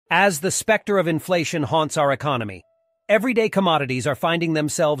As the specter of inflation haunts our economy, everyday commodities are finding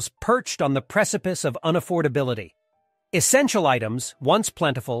themselves perched on the precipice of unaffordability. Essential items, once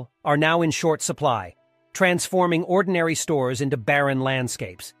plentiful, are now in short supply, transforming ordinary stores into barren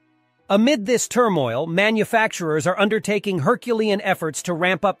landscapes. Amid this turmoil, manufacturers are undertaking Herculean efforts to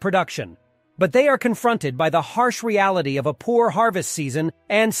ramp up production, but they are confronted by the harsh reality of a poor harvest season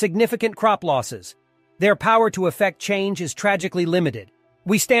and significant crop losses. Their power to effect change is tragically limited.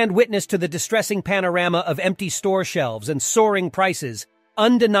 We stand witness to the distressing panorama of empty store shelves and soaring prices,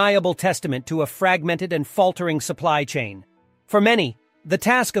 undeniable testament to a fragmented and faltering supply chain. For many, the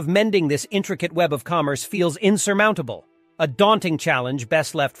task of mending this intricate web of commerce feels insurmountable, a daunting challenge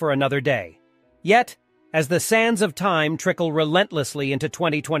best left for another day. Yet, as the sands of time trickle relentlessly into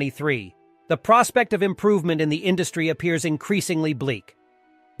 2023, the prospect of improvement in the industry appears increasingly bleak.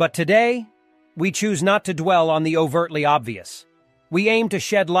 But today, we choose not to dwell on the overtly obvious. We aim to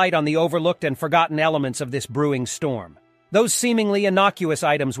shed light on the overlooked and forgotten elements of this brewing storm. Those seemingly innocuous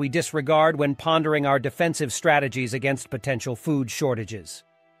items we disregard when pondering our defensive strategies against potential food shortages.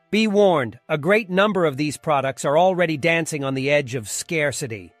 Be warned, a great number of these products are already dancing on the edge of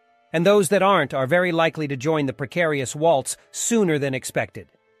scarcity, and those that aren't are very likely to join the precarious waltz sooner than expected.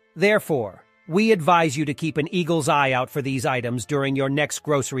 Therefore, we advise you to keep an eagle's eye out for these items during your next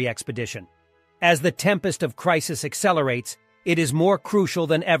grocery expedition. As the tempest of crisis accelerates, it is more crucial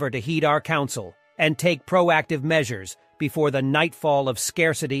than ever to heed our counsel and take proactive measures before the nightfall of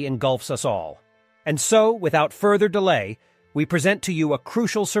scarcity engulfs us all. And so, without further delay, we present to you a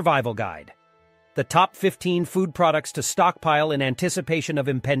crucial survival guide. The top 15 food products to stockpile in anticipation of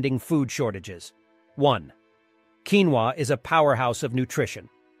impending food shortages. 1. Quinoa is a powerhouse of nutrition,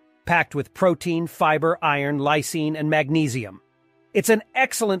 packed with protein, fiber, iron, lysine, and magnesium. It's an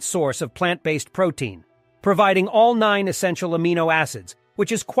excellent source of plant-based protein, providing all 9 essential amino acids,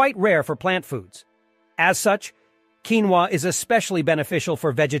 which is quite rare for plant foods. As such, quinoa is especially beneficial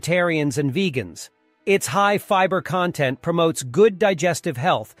for vegetarians and vegans. Its high fiber content promotes good digestive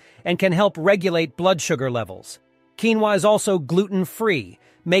health and can help regulate blood sugar levels. Quinoa is also gluten-free,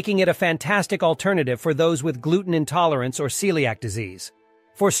 making it a fantastic alternative for those with gluten intolerance or celiac disease.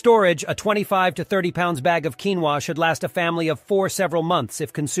 For storage, a 25 to 30 pounds bag of quinoa should last a family of 4 several months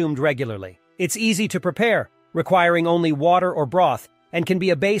if consumed regularly. It's easy to prepare, requiring only water or broth, and can be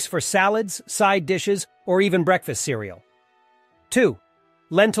a base for salads, side dishes, or even breakfast cereal. 2.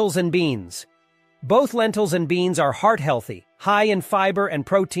 Lentils and beans. Both lentils and beans are heart-healthy, high in fiber and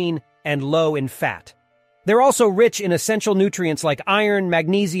protein, and low in fat. They're also rich in essential nutrients like iron,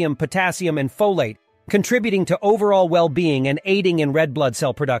 magnesium, potassium, and folate, contributing to overall well-being and aiding in red blood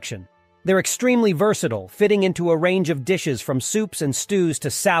cell production. They're extremely versatile, fitting into a range of dishes from soups and stews to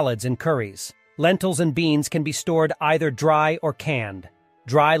salads and curries. Lentils and beans can be stored either dry or canned.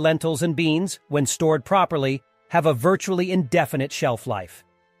 Dry lentils and beans, when stored properly, have a virtually indefinite shelf life.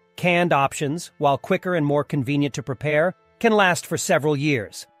 Canned options, while quicker and more convenient to prepare, can last for several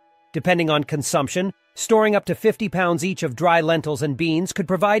years. Depending on consumption, storing up to 50 pounds each of dry lentils and beans could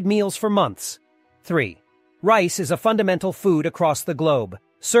provide meals for months. 3. Rice is a fundamental food across the globe,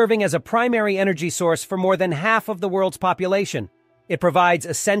 serving as a primary energy source for more than half of the world's population. It provides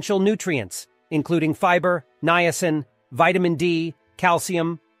essential nutrients, including fiber, niacin, vitamin D,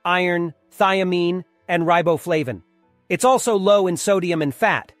 calcium, iron, thiamine, and riboflavin. It's also low in sodium and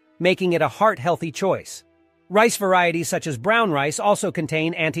fat, making it a heart-healthy choice. Rice varieties such as brown rice also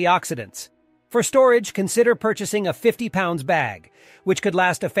contain antioxidants. For storage, consider purchasing a 50 pounds bag, which could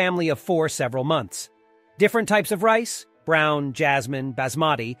last a family of 4 several months. Different types of rice, brown, jasmine,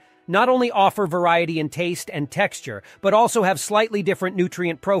 basmati, not only offer variety in taste and texture, but also have slightly different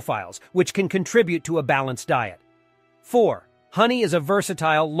nutrient profiles, which can contribute to a balanced diet. 4. Honey is a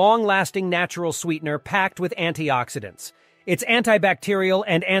versatile, long-lasting natural sweetener packed with antioxidants. Its antibacterial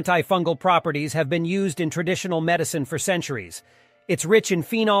and antifungal properties have been used in traditional medicine for centuries. It's rich in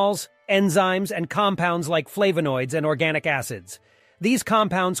phenols, enzymes, and compounds like flavonoids and organic acids. These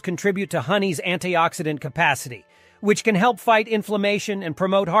compounds contribute to honey's antioxidant capacity, which can help fight inflammation and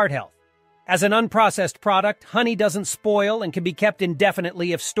promote heart health. As an unprocessed product, honey doesn't spoil and can be kept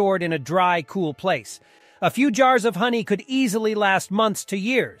indefinitely if stored in a dry, cool place. A few jars of honey could easily last months to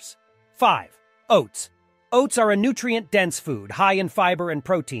years. 5. Oats. Oats are a nutrient-dense food, high in fiber and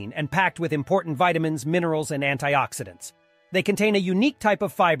protein, and packed with important vitamins, minerals, and antioxidants. They contain a unique type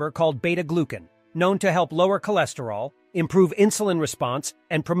of fiber called beta-glucan, known to help lower cholesterol, improve insulin response,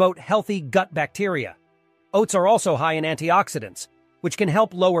 and promote healthy gut bacteria. Oats are also high in antioxidants, which can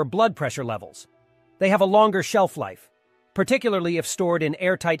help lower blood pressure levels. They have a longer shelf life, particularly if stored in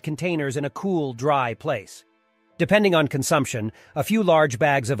airtight containers in a cool, dry place. Depending on consumption, a few large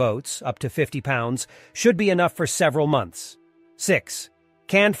bags of oats, up to 50 pounds, should be enough for several months. 6.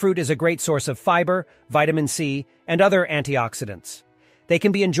 Canned fruit is a great source of fiber, vitamin C, and other antioxidants. They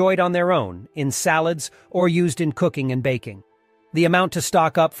can be enjoyed on their own, in salads, or used in cooking and baking. The amount to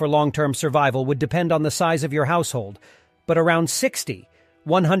stock up for long-term survival would depend on the size of your household, but around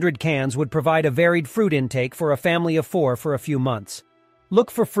 100 cans would provide a varied fruit intake for a family of 4 for a few months. Look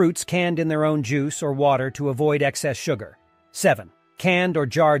for fruits canned in their own juice or water to avoid excess sugar. 7. Canned or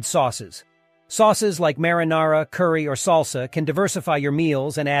jarred sauces. Sauces like marinara, curry, or salsa can diversify your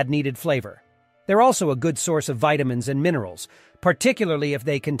meals and add needed flavor. They're also a good source of vitamins and minerals, particularly if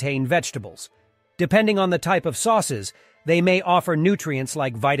they contain vegetables. Depending on the type of sauces, they may offer nutrients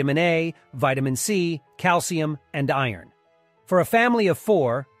like vitamin A, vitamin C, calcium, and iron. For a family of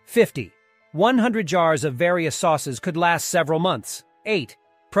 4, 100 jars of various sauces could last several months. 8.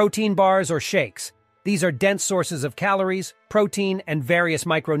 Protein bars or shakes. These are dense sources of calories, protein, and various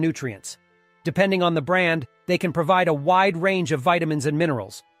micronutrients. Depending on the brand, they can provide a wide range of vitamins and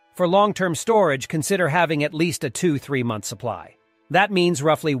minerals. For long-term storage, consider having at least a 2-3 month supply. That means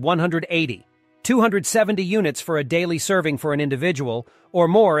roughly 270 units for a daily serving for an individual, or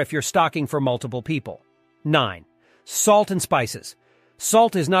more if you're stocking for multiple people. 9. Salt and spices.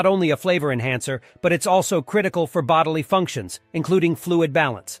 Salt is not only a flavor enhancer, but it's also critical for bodily functions, including fluid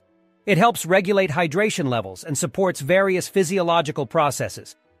balance. It helps regulate hydration levels and supports various physiological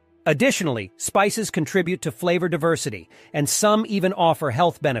processes. Additionally, spices contribute to flavor diversity, and some even offer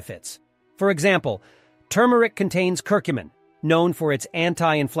health benefits. For example, turmeric contains curcumin, known for its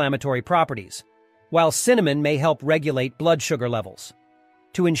anti-inflammatory properties, while cinnamon may help regulate blood sugar levels.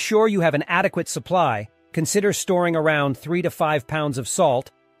 To ensure you have an adequate supply, consider storing around 3 to 5 pounds of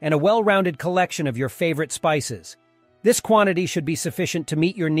salt and a well-rounded collection of your favorite spices. This quantity should be sufficient to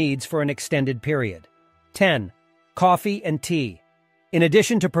meet your needs for an extended period. 10. Coffee and tea. In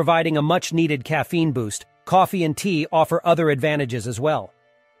addition to providing a much-needed caffeine boost, coffee and tea offer other advantages as well.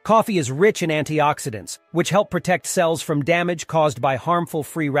 Coffee is rich in antioxidants, which help protect cells from damage caused by harmful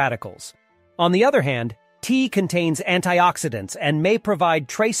free radicals. On the other hand, tea contains antioxidants and may provide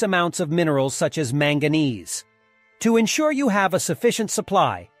trace amounts of minerals such as manganese. To ensure you have a sufficient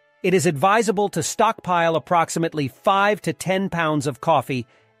supply, it is advisable to stockpile approximately 5 to 10 pounds of coffee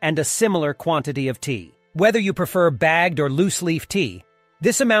and a similar quantity of tea. Whether you prefer bagged or loose-leaf tea,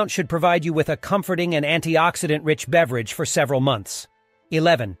 this amount should provide you with a comforting and antioxidant-rich beverage for several months.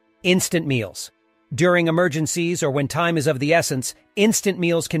 11. Instant meals. During emergencies or when time is of the essence, instant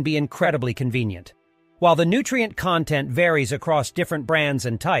meals can be incredibly convenient. While the nutrient content varies across different brands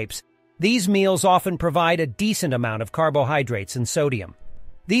and types, these meals often provide a decent amount of carbohydrates and sodium.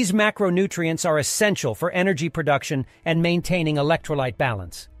 These macronutrients are essential for energy production and maintaining electrolyte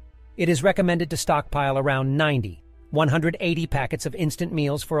balance. It is recommended to stockpile around 180 packets of instant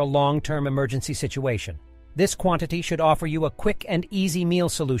meals for a long-term emergency situation. This quantity should offer you a quick and easy meal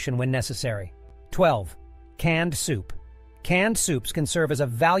solution when necessary. 12. Canned soup. Canned soups can serve as a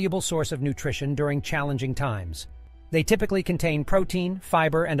valuable source of nutrition during challenging times. They typically contain protein,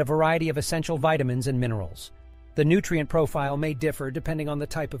 fiber, and a variety of essential vitamins and minerals. The nutrient profile may differ depending on the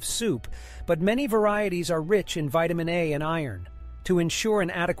type of soup, but many varieties are rich in vitamin A and iron. To ensure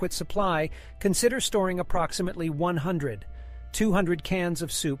an adequate supply, consider storing approximately 200 cans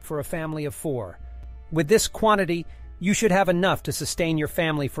of soup for a family of 4. With this quantity, you should have enough to sustain your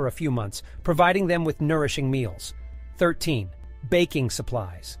family for a few months, providing them with nourishing meals. 13. Baking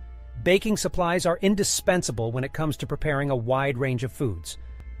supplies. Baking supplies are indispensable when it comes to preparing a wide range of foods.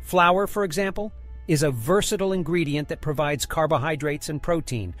 Flour, for example, is a versatile ingredient that provides carbohydrates and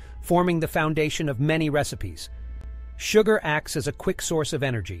protein, forming the foundation of many recipes. Sugar acts as a quick source of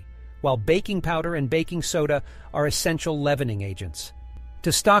energy, while baking powder and baking soda are essential leavening agents.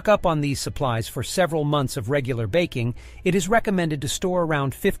 To stock up on these supplies for several months of regular baking, it is recommended to store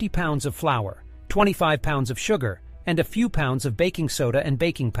around 50 pounds of flour, 25 pounds of sugar, and a few pounds of baking soda and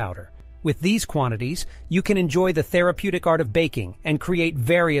baking powder. With these quantities, you can enjoy the therapeutic art of baking and create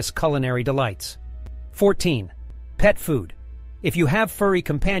various culinary delights. 14. Pet food. If you have furry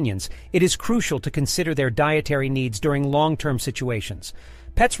companions, it is crucial to consider their dietary needs during long-term situations.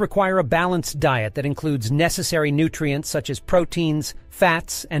 Pets require a balanced diet that includes necessary nutrients such as proteins,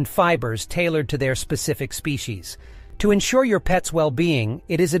 fats, and fibers tailored to their specific species. To ensure your pet's well-being,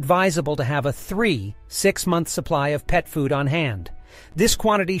 it is advisable to have a 6-month supply of pet food on hand. This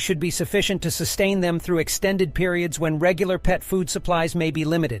quantity should be sufficient to sustain them through extended periods when regular pet food supplies may be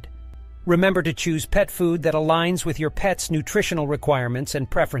limited. Remember to choose pet food that aligns with your pet's nutritional requirements and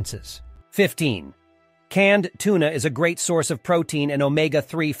preferences. 15. Canned tuna is a great source of protein and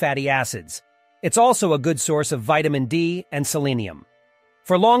omega-3 fatty acids. It's also a good source of vitamin D and selenium.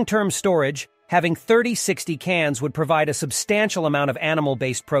 For long-term storage, having 30-60 cans would provide a substantial amount of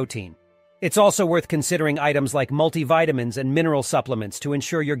animal-based protein. It's also worth considering items like multivitamins and mineral supplements to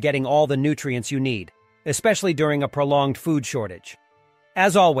ensure you're getting all the nutrients you need, especially during a prolonged food shortage.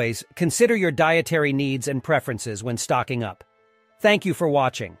 As always, consider your dietary needs and preferences when stocking up. Thank you for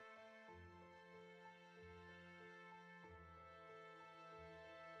watching.